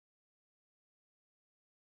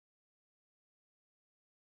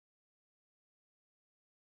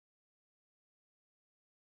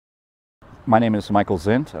My name is Michael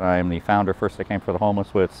Zint, and I am the founder, First I Came for the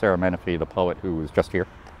Homeless, with Sarah Menifee, the poet who was just here.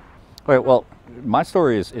 All right, well, my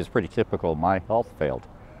story is pretty typical. My health failed.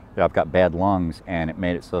 I've got bad lungs, and it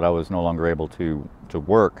made it so that I was no longer able to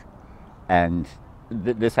work. And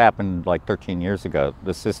this happened like 13 years ago.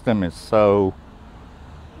 The system is so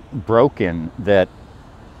broken that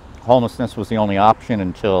homelessness was the only option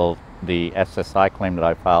until the SSI claim that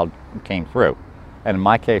I filed came through. And in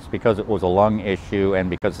my case, because it was a lung issue and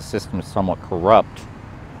because the system is somewhat corrupt,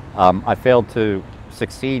 I failed to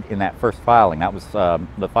succeed in that first filing. That was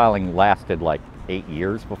the filing lasted like 8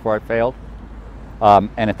 years before I failed.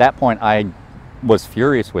 And at that point, I was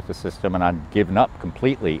furious with the system, and I'd given up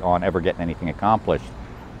completely on ever getting anything accomplished.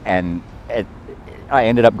 And I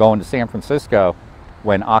ended up going to San Francisco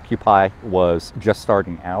when Occupy was just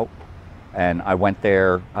starting out, and I went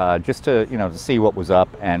there just to to see what was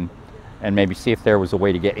up and maybe see if there was a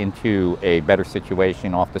way to get into a better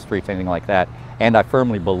situation off the streets, anything like that. And I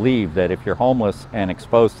firmly believe that if you're homeless and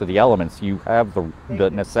exposed to the elements, you have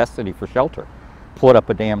the necessity for shelter. Put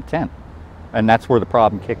up a damn tent. And that's where the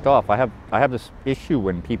problem kicked off. I have this issue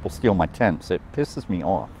when people steal my tents. It pisses me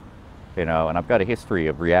off, and I've got a history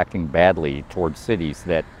of reacting badly towards cities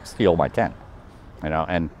that steal my tent,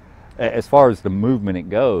 And as far as the movement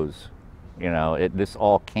it goes, this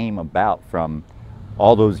all came about from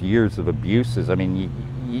all those years of abuses. I mean,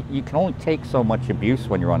 you can only take so much abuse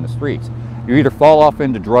when you're on the streets. You either fall off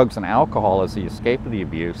into drugs and alcohol as the escape of the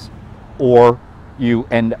abuse, or you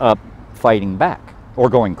end up fighting back or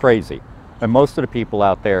going crazy. And most of the people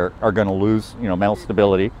out there are going to lose, mental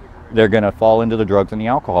stability. They're going to fall into the drugs and the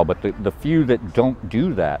alcohol. But the few that don't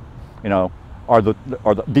do that,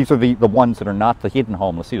 these are the ones that are not the hidden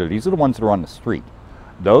homeless either. These are the ones that are on the street.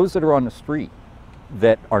 Those that are on the street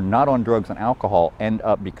that are not on drugs and alcohol end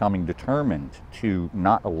up becoming determined to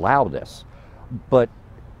not allow this. But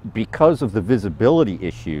because of the visibility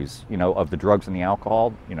issues, of the drugs and the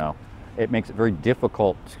alcohol, it makes it very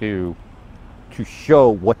difficult to show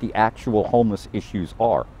what the actual homeless issues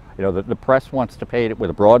are. The press wants to paint it with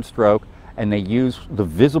a broad stroke, and they use the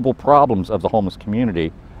visible problems of the homeless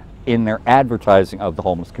community in their advertising of the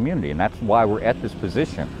homeless community, and that's why we're at this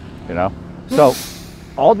position, So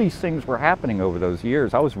all these things were happening over those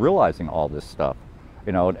years. I was realizing all this stuff,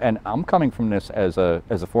 and I'm coming from this as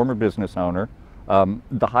a former business owner.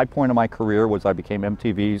 The high point of my career was I became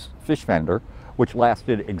MTV's fish vendor, which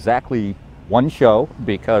lasted exactly one show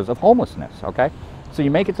because of homelessness, okay? So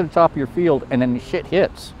you make it to the top of your field, and then the shit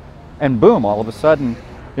hits, and boom, all of a sudden,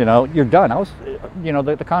 you're done. I was,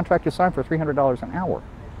 the contract is signed for $300 an hour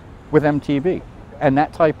with MTV, and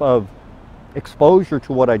that type of exposure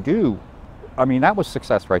to what I do, I mean, that was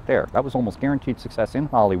success right there. That was almost guaranteed success in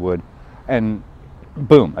Hollywood, and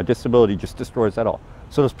boom, a disability just destroys that all.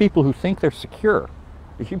 So those people who think they're secure,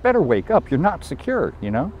 if you better wake up, you're not secure,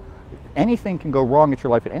 Anything can go wrong at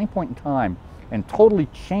your life at any point in time and totally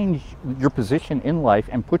change your position in life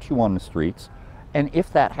and put you on the streets. And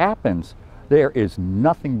if that happens, there is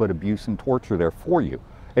nothing but abuse and torture there for you.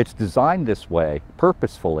 It's designed this way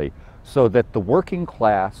purposefully so that the working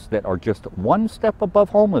class that are just one step above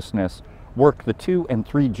homelessness work the 2 and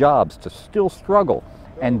 3 jobs to still struggle.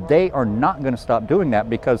 And they are not going to stop doing that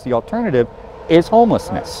because the alternative is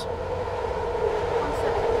homelessness.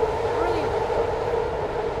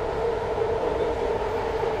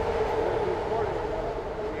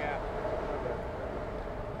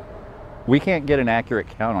 We can't get an accurate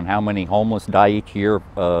count on how many homeless die each year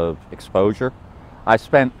of exposure.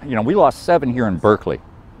 We lost 7 here in Berkeley.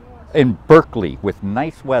 In Berkeley, with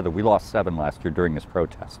nice weather, we lost 7 last year during this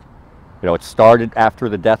protest. It started after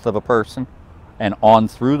the death of a person, and on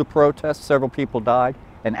through the protest, several people died.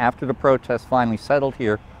 And after the protest finally settled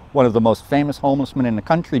here, one of the most famous homeless men in the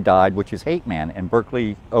country died, which is Hate Man in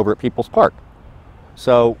Berkeley over at People's Park.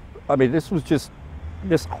 So, I mean, this was just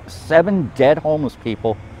 7 dead homeless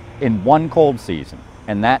people in one cold season,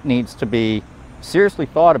 and that needs to be seriously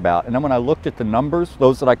thought about. And then when I looked at the numbers,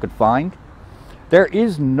 those that I could find, there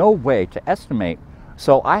is no way to estimate.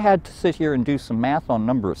 So I had to sit here and do some math on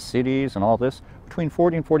number of cities and all this. Between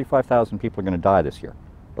 40 and 45,000 people are going to die this year,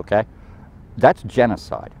 okay? That's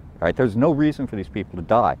genocide, right? There's no reason for these people to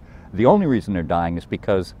die. The only reason they're dying is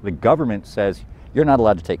because the government says, you're not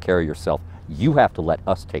allowed to take care of yourself. You have to let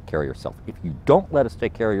us take care of yourself. If you don't let us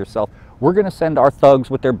take care of yourself, we're going to send our thugs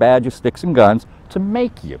with their badges, sticks, and guns to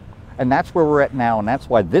make you. And that's where we're at now, and that's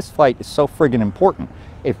why this fight is so friggin' important.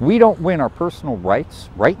 If we don't win our personal rights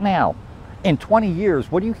right now, in 20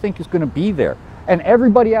 years, what do you think is going to be there? And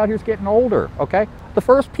everybody out here is getting older, okay? The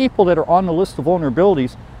first people that are on the list of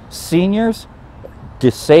vulnerabilities, seniors,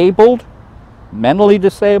 disabled, mentally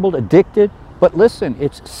disabled, addicted, But listen,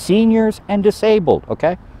 it's seniors and disabled,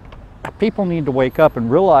 okay? People need to wake up and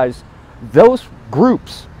realize those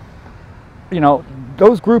groups,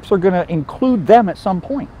 those groups are going to include them at some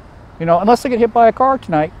point. Unless they get hit by a car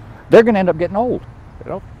tonight, they're going to end up getting old.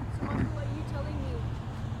 So are you telling me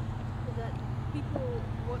that people,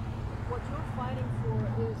 what you're fighting for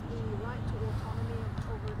is the right to autonomy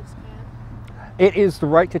over this camp? It is the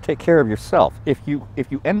right to take care of yourself. If you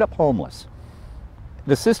end up homeless,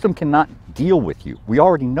 the system cannot deal with you. We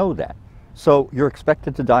already know that. So you're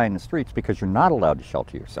expected to die in the streets because you're not allowed to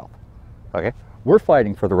shelter yourself. Okay? We're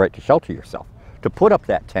fighting for the right to shelter yourself, to put up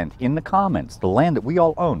that tent in the commons, the land that we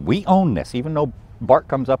all own. We own this, even though Bart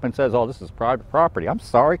comes up and says, oh, this is private property. I'm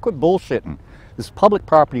sorry, quit bullshitting. This is public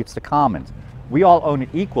property, it's the commons. We all own it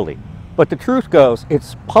equally. But the truth goes,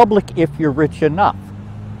 it's public if you're rich enough.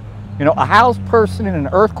 A housed person in an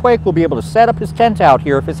earthquake will be able to set up his tent out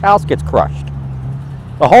here if his house gets crushed.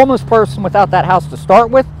 A homeless person without that house to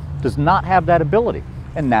start with does not have that ability,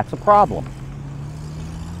 and that's a problem.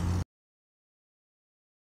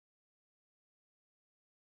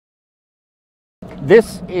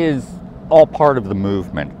 This is all part of the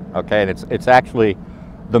movement, okay? And it's actually,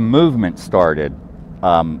 the movement started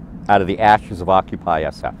out of the ashes of Occupy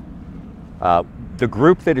SF. The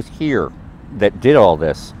group that is here that did all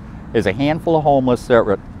this is a handful of homeless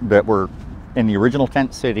that were in the original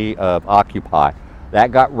tent city of Occupy.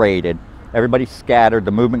 That got raided. Everybody scattered.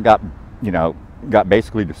 The movement got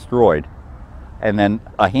basically destroyed. And then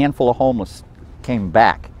a handful of homeless came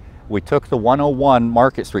back. We took the 101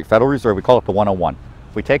 Market Street, Federal Reserve, we call it the 101.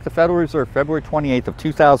 We take the Federal Reserve February 28th of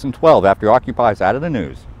 2012 after Occupy is out of the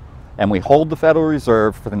news, and we hold the Federal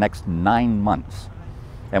Reserve for the next 9 months.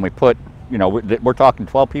 And we put, we're talking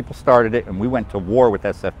 12 people started it, and we went to war with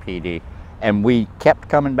SFPD, and we kept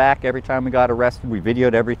coming back every time we got arrested. We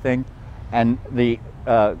videoed everything, and the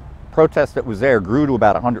protest that was there grew to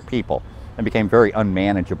about 100 people and became very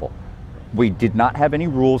unmanageable. We did not have any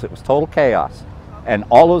rules. It was total chaos. And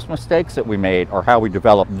all those mistakes that we made are how we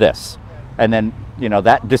developed this. And then,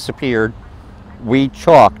 that disappeared. We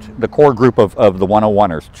chalked, the core group of the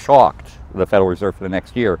 101ers, chalked the Federal Reserve for the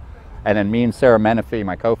next year. And then me and Sarah Menifee,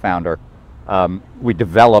 my co-founder, we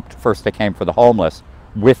developed First They Came for the Homeless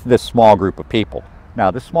with this small group of people.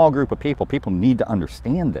 Now, this small group of people need to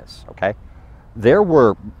understand this, okay? There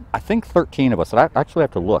were, I think, 13 of us, and I actually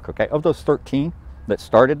have to look, okay? Of those 13 that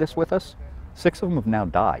started this with us, 6 of them have now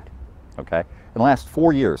died, okay? In the last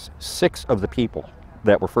 4 years, 6 of the people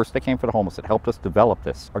that were First They Came for the Homeless that helped us develop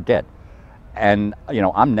this are dead. And,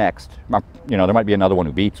 I'm next. There might be another one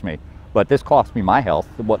who beats me, but this cost me my health.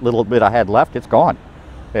 What little bit I had left, it's gone.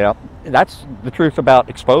 That's the truth about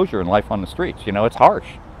exposure and life on the streets. It's harsh.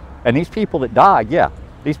 And these people that died,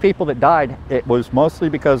 these people that died, it was mostly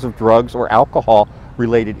because of drugs or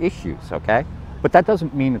alcohol-related issues, okay? But that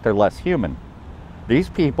doesn't mean that they're less human. These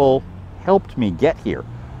people helped me get here.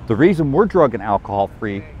 The reason we're drug and alcohol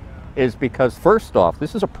free is because, first off,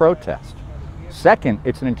 this is a protest. Second,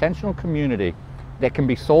 it's an intentional community that can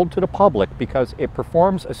be sold to the public because it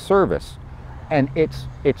performs a service, and it's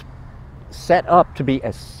set up to be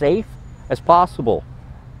as safe as possible,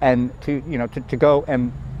 and to go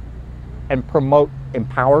and promote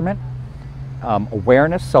empowerment,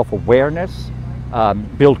 awareness, self-awareness,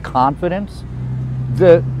 build confidence.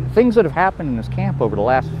 The things that have happened in this camp over the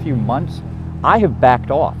last few months, I have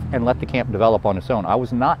backed off and let the camp develop on its own. I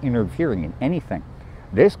was not interfering in anything.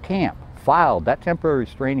 This camp filed that temporary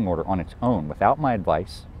restraining order on its own without my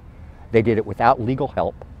advice. They did it without legal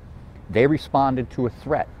help. They responded to a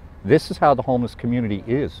threat. This is how the homeless community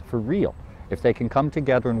is for real. If they can come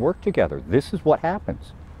together and work together, this is what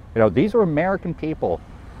happens. These are American people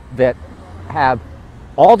that have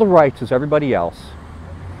all the rights as everybody else,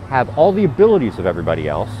 have all the abilities of everybody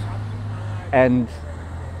else, and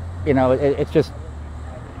it's just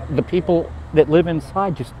the people that live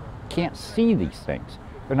inside just can't see these things.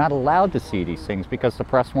 They're not allowed to see these things because the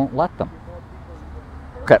press won't let them.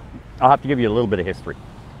 Okay, I'll have to give you a little bit of history.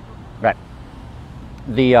 Right.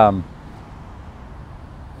 The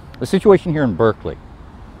situation here in Berkeley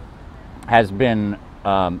has been,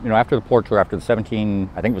 after the Port Tour, after the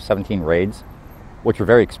 17 raids, which were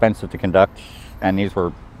very expensive to conduct, and these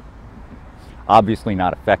were obviously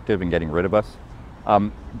not effective in getting rid of us.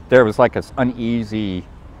 There was like this uneasy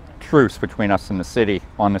truce between us and the city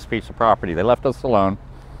on this piece of property. They left us alone,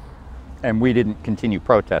 and we didn't continue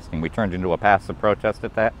protesting. We turned into a passive protest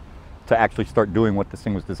at that to actually start doing what this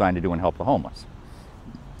thing was designed to do and help the homeless.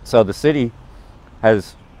 So the city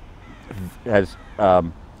has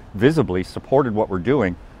visibly supported what we're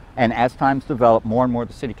doing, and as times develop, more and more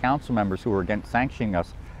the city council members who are against sanctioning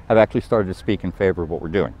us have actually started to speak in favor of what we're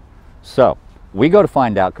doing. So We go to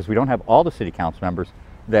find out, because we don't have all the city council members,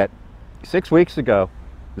 that 6 weeks ago,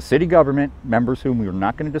 the city government members whom we were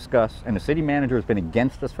not going to discuss, and the city manager has been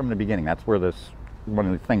against us from the beginning. That's where one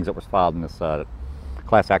of the things that was filed in this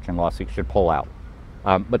class action lawsuit should pull out.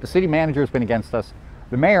 But the city manager has been against us.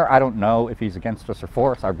 The mayor, I don't know if he's against us or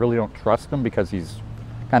for us. I really don't trust him because he's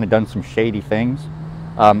kind of done some shady things.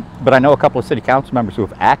 But I know a couple of city council members who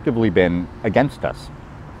have actively been against us.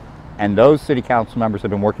 And those city council members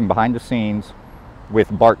have been working behind the scenes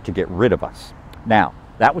with Bart to get rid of us. Now,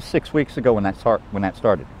 that was 6 weeks ago when that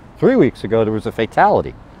started. 3 weeks ago, there was a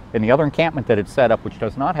fatality in the other encampment that had set up, which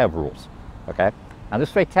does not have rules. Okay? Now,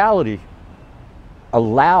 this fatality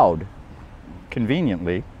allowed,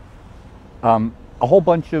 conveniently, a whole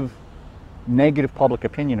bunch of negative public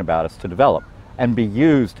opinion about us to develop and be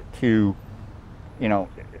used to,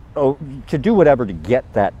 to do whatever to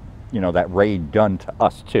get that, that raid done to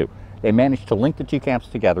us too. They managed to link the two camps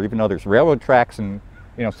together, even though there's railroad tracks and,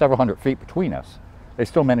 several hundred feet between us. They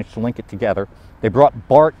still managed to link it together. They brought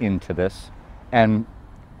Bart into this, and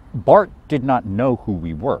Bart did not know who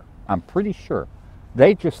we were. I'm pretty sure.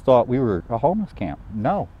 They just thought we were a homeless camp.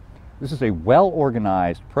 No. This is a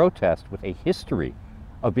well-organized protest with a history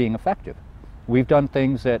of being effective. We've done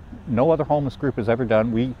things that no other homeless group has ever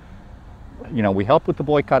done. We helped with the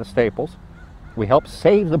boycott of Staples. We helped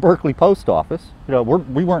save the Berkeley post office.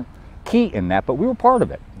 We weren't key in that, but we were part of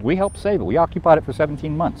it. We helped save it. We occupied it for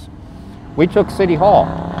 17 months. We took City Hall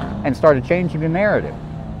and started changing the narrative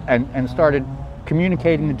and started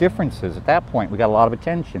communicating the differences. At that point, we got a lot of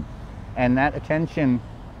attention. And that attention,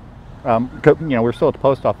 we're still at the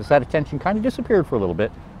post office. That attention kind of disappeared for a little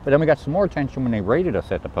bit, but then we got some more attention when they raided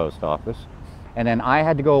us at the post office. And then I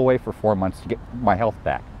had to go away for 4 months to get my health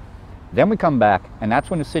back. Then we come back, and that's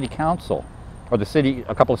when the city council or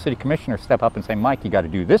a couple of city commissioners step up and say, Mike, you got to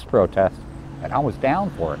do this protest. And I was down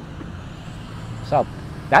for it. So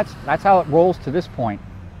that's how it rolls to this point.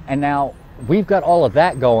 And now we've got all of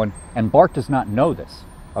that going, and Bart does not know this.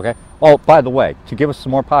 Okay? Oh, by the way, to give us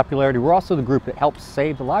some more popularity, we're also the group that helps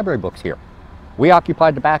save the library books here. We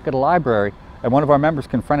occupied the back of the library, and one of our members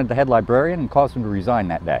confronted the head librarian and caused him to resign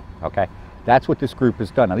that day. Okay? That's what this group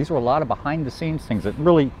has done. Now, these are a lot of behind-the-scenes things that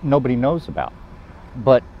really nobody knows about.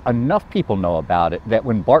 But enough people know about it that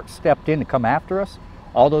when Bart stepped in to come after us,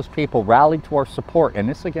 all those people rallied to our support. And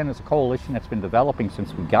this, again, is a coalition that's been developing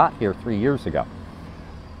since we got here 3 years ago.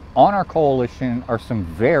 On our coalition are some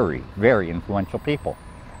very, very influential people.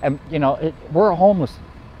 And, we're a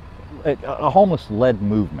homeless-led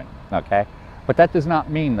movement, okay? But that does not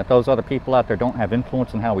mean that those other people out there don't have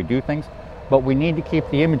influence on how we do things. But we need to keep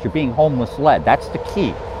the image of being homeless-led. That's the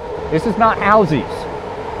key. This is not housies.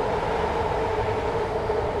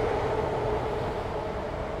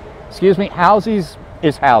 Excuse me, housies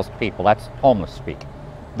is housed people. That's homeless speak.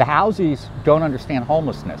 The housies don't understand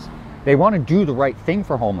homelessness. They want to do the right thing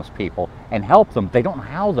for homeless people and help them. They don't know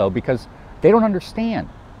how, though, because they don't understand.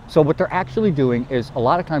 So what they're actually doing is a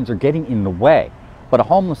lot of times they're getting in the way. But a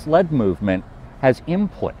homeless-led movement has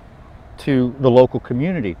input to the local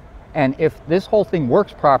community. And if this whole thing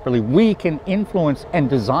works properly, we can influence and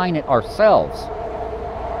design it ourselves.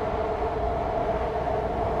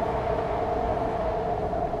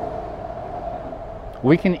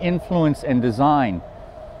 We can influence and design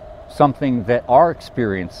something that our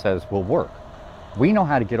experience says will work. We know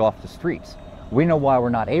how to get off the streets. We know why we're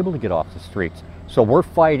not able to get off the streets. So we're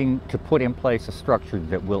fighting to put in place a structure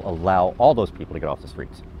that will allow all those people to get off the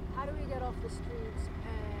streets. How do we get off the streets,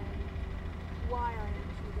 and why are we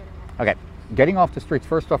getting off? Okay, getting off the streets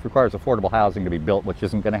first off requires affordable housing to be built, which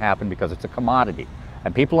isn't going to happen because it's a commodity.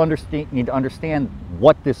 And people need to understand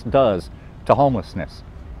what this does to homelessness.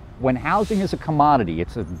 When housing is a commodity,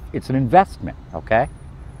 it's an investment, okay?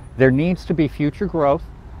 There needs to be future growth.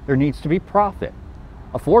 There needs to be profit.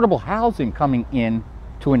 Affordable housing coming in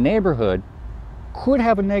to a neighborhood could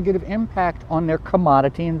have a negative impact on their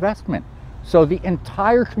commodity investment. So the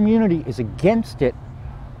entire community is against it,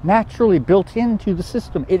 naturally built into the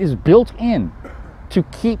system. It is built in to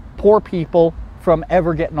keep poor people from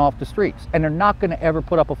ever getting off the streets. And they're not going to ever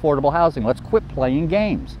put up affordable housing. Let's quit playing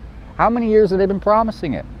games. How many years have they been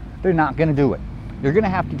promising it? They're not going to do it. You're going to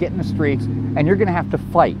have to get in the streets, and you're going to have to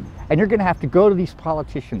fight. And you're going to have to go to these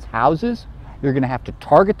politicians' houses. You're going to have to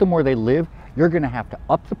target them where they live. You're going to have to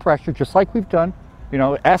up the pressure, just like we've done.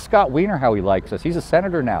 Ask Scott Wiener how he likes us. He's a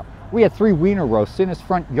senator now. We had 3 Wiener roasts in his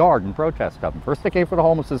front yard in protest of him. First they came for the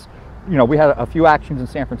homeless. We had a few actions in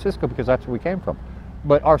San Francisco because that's where we came from.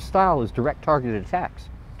 But our style is direct targeted attacks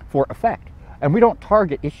for effect. And we don't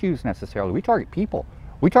target issues necessarily. We target people.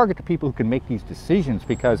 We target the people who can make these decisions,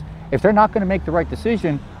 because if they're not going to make the right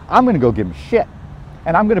decision, I'm going to go give them shit.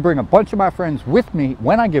 And I'm going to bring a bunch of my friends with me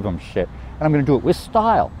when I give them shit. And I'm going to do it with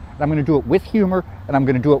style. And I'm going to do it with humor. And I'm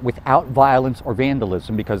going to do it without violence or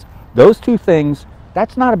vandalism, because those two things,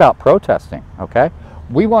 that's not about protesting, okay?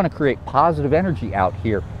 We want to create positive energy out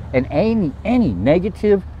here. And any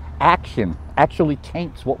negative action actually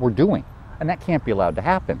taints what we're doing. And that can't be allowed to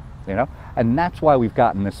happen, you know? And that's why we've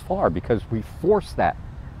gotten this far, because we force that.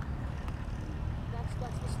 That's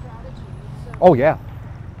the strategy. Oh yeah.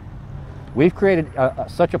 We've created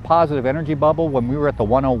such a positive energy bubble when we were at the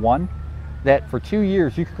 101 that for 2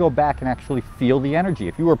 years you could go back and actually feel the energy.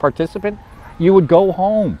 If you were a participant, you would go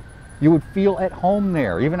home. You would feel at home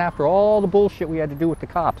there, even after all the bullshit we had to do with the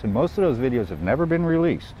cops. And most of those videos have never been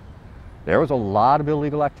released. There was a lot of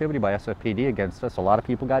illegal activity by SFPD against us. A lot of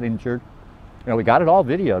people got injured. You know, we got it all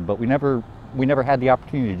videoed, but we never had the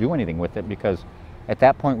opportunity to do anything with it, because at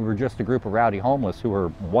that point we were just a group of rowdy homeless who were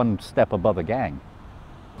one step above a gang.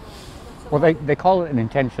 Well, they call it an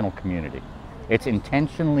intentional community. It's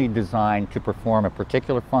intentionally designed to perform a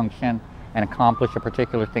particular function and accomplish a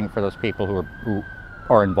particular thing for those people who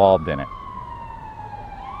are involved in it.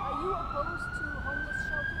 Are you opposed to homeless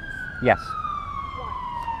shelters? Yes.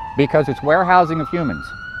 Why? Because it's warehousing of humans.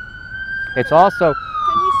 It's also...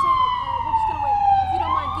 Can you say, we're just going to wait, if you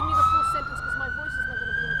don't mind, give me the full sentence, because my voice is not going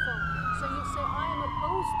to be in the phone. So you say, I am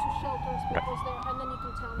opposed to shelters because they're, and then you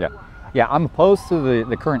can tell me why. Yeah, I'm opposed to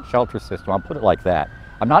the current shelter system. I'll put it like that.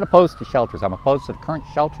 I'm not opposed to shelters. I'm opposed to the current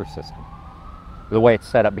shelter system, the way it's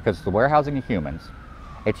set up, because it's the warehousing of humans.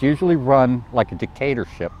 It's usually run like a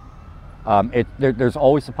dictatorship. There's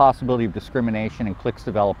always the possibility of discrimination and cliques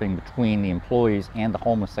developing between the employees and the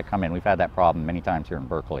homeless that come in. We've had that problem many times here in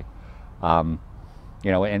Berkeley. You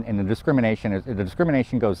know, and the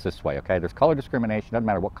discrimination goes this way, okay? There's color discrimination. Doesn't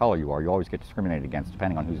matter what color you are, you always get discriminated against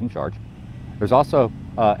depending on who's in charge. There's also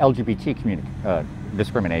LGBT community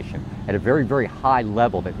discrimination at a very, very high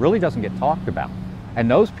level that really doesn't get talked about.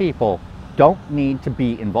 And those people don't need to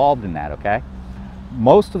be involved in that, okay?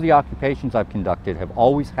 Most of the occupations I've conducted have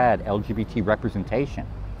always had LGBT representation.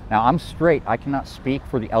 Now, I'm straight. I cannot speak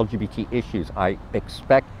for the LGBT issues. I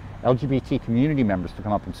expect LGBT community members to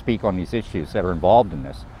come up and speak on these issues that are involved in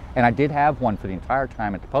this. And I did have one for the entire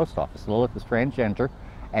time at the post office. Lilith is transgender,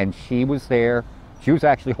 and she was there. She was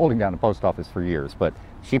actually holding down the post office for years, but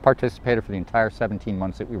she participated for the entire 17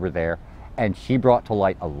 months that we were there, and she brought to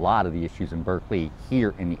light a lot of the issues in Berkeley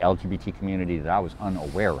here in the LGBT community that I was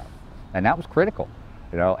unaware of. And that was critical,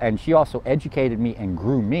 you know, and she also educated me and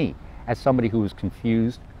grew me as somebody who was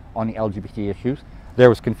confused on the LGBT issues. There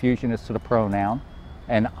was confusion as to the pronoun,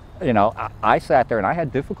 and, you know, I sat there and I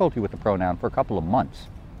had difficulty with the pronoun for a couple of months,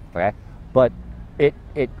 okay? But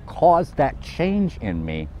it caused that change in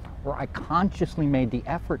me, where I consciously made the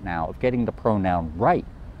effort now of getting the pronoun right.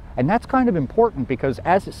 And that's kind of important, because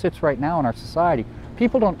as it sits right now in our society,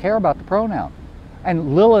 people don't care about the pronoun.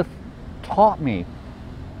 And Lilith taught me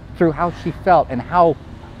through how she felt and how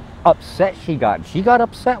upset she got. She got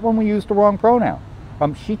upset when we used the wrong pronoun.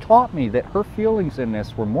 She taught me that her feelings in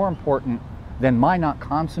this were more important than my not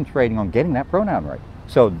concentrating on getting that pronoun right.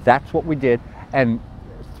 So that's what we did. And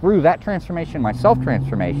through that transformation, my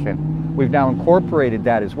self-transformation, we've now incorporated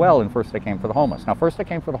that as well in First I Came for the Homeless. Now, First I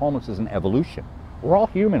Came for the Homeless is an evolution. We're all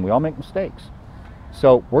human. We all make mistakes.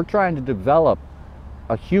 So we're trying to develop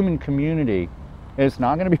a human community. It's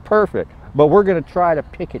not going to be perfect, but we're going to try to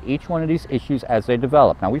pick at each one of these issues as they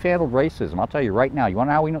develop. Now, we've handled racism. I'll tell you right now. You want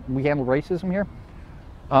to know how we handle racism here?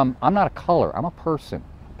 I'm not a color. I'm a person.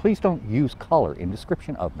 Please don't use color in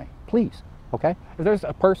description of me. Please. Okay? If there's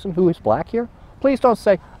a person who is black here, please don't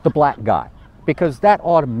say the black guy, because that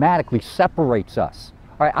automatically separates us.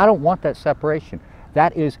 All right? I don't want that separation.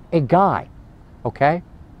 That is a guy. Okay?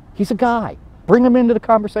 He's a guy. Bring him into the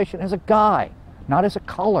conversation as a guy, not as a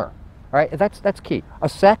color. All right? That's key. A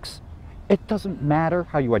sex, it doesn't matter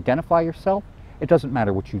how you identify yourself. It doesn't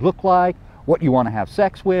matter what you look like, what you want to have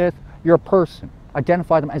sex with. You're a person.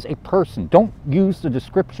 Identify them as a person. Don't use the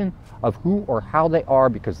description of who or how they are,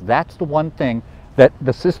 because that's the one thing that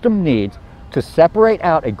the system needs to separate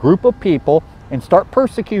out a group of people and start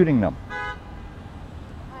persecuting them. I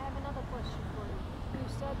have another question for you. You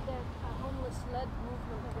said that a homeless-led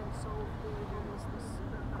movement can solve the homelessness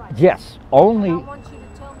crisis. Yes, only... And I want you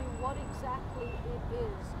to tell me what exactly it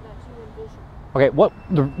is that you envision. Okay, what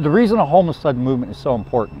the reason a homeless-led movement is so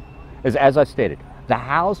important is, as I stated, the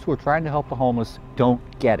housed who are trying to help the homeless don't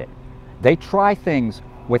get it. They try things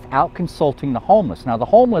without consulting the homeless. Now, the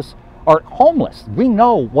homeless are homeless. We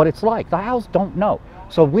know what it's like. The housed don't know.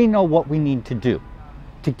 So we know what we need to do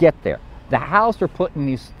to get there. The housed are putting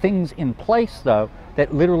these things in place, though,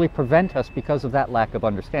 that literally prevent us because of that lack of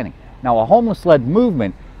understanding. Now, a homeless-led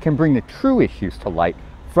movement can bring the true issues to light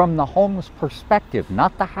from the homeless perspective,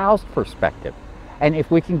 not the housed perspective. And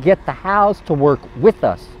if we can get the housed to work with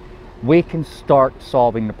us, we can start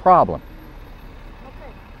solving the problem.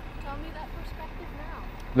 Okay, tell me that perspective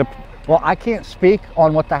now. Well, I can't speak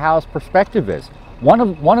on what the housed perspective is. One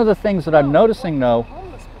of the things that I'm noticing though,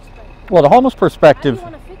 Homeless perspective. well, the homeless perspective, How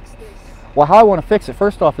do you want to fix this? well, how I want to fix it,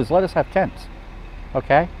 first off, is let us have tents,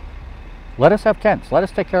 okay? Let us have tents. Let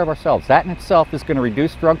us take care of ourselves. That in itself is going to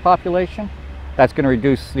reduce drug population. That's going to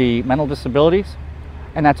reduce the mental disabilities.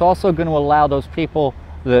 And that's also going to allow those people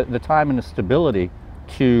the time and the stability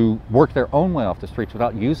to work their own way off the streets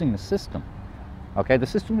without using the system. Okay, the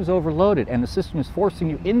system is overloaded, and the system is forcing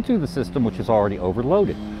you into the system, which is already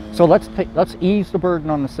overloaded. So let's ease the burden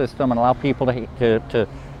on the system and allow people to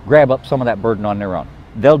grab up some of that burden on their own.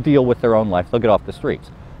 They'll deal with their own life. They'll get off the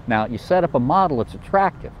streets. Now, you set up a model that's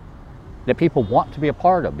attractive, that people want to be a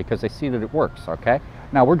part of because they see that it works, okay?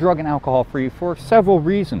 Now, we're drug and alcohol free for several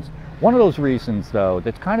reasons. One of those reasons, though,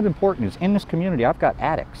 that's kind of important is in this community, I've got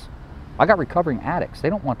addicts. I got recovering addicts. They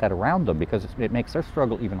don't want that around them because it makes their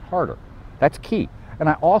struggle even harder. That's key. And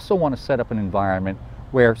I also want to set up an environment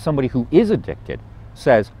where somebody who is addicted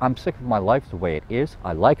says, I'm sick of my life the way it is.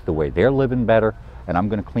 I like the way they're living better, and I'm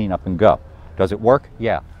going to clean up and go. Does it work?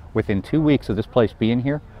 Yeah. Within 2 weeks of this place being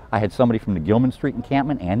here, I had somebody from the Gilman Street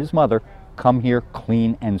encampment and his mother come here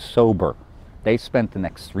clean and sober. They spent the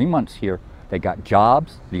next 3 months here. They got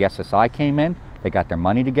jobs. The SSI came in. They got their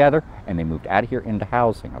money together, and they moved out of here into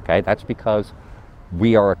housing, okay? That's because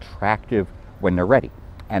we are attractive when they're ready.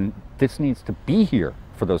 And this needs to be here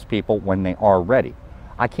for those people when they are ready.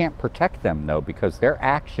 I can't protect them, though, because their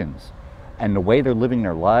actions and the way they're living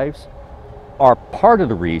their lives are part of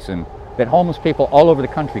the reason that homeless people all over the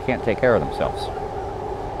country can't take care of themselves.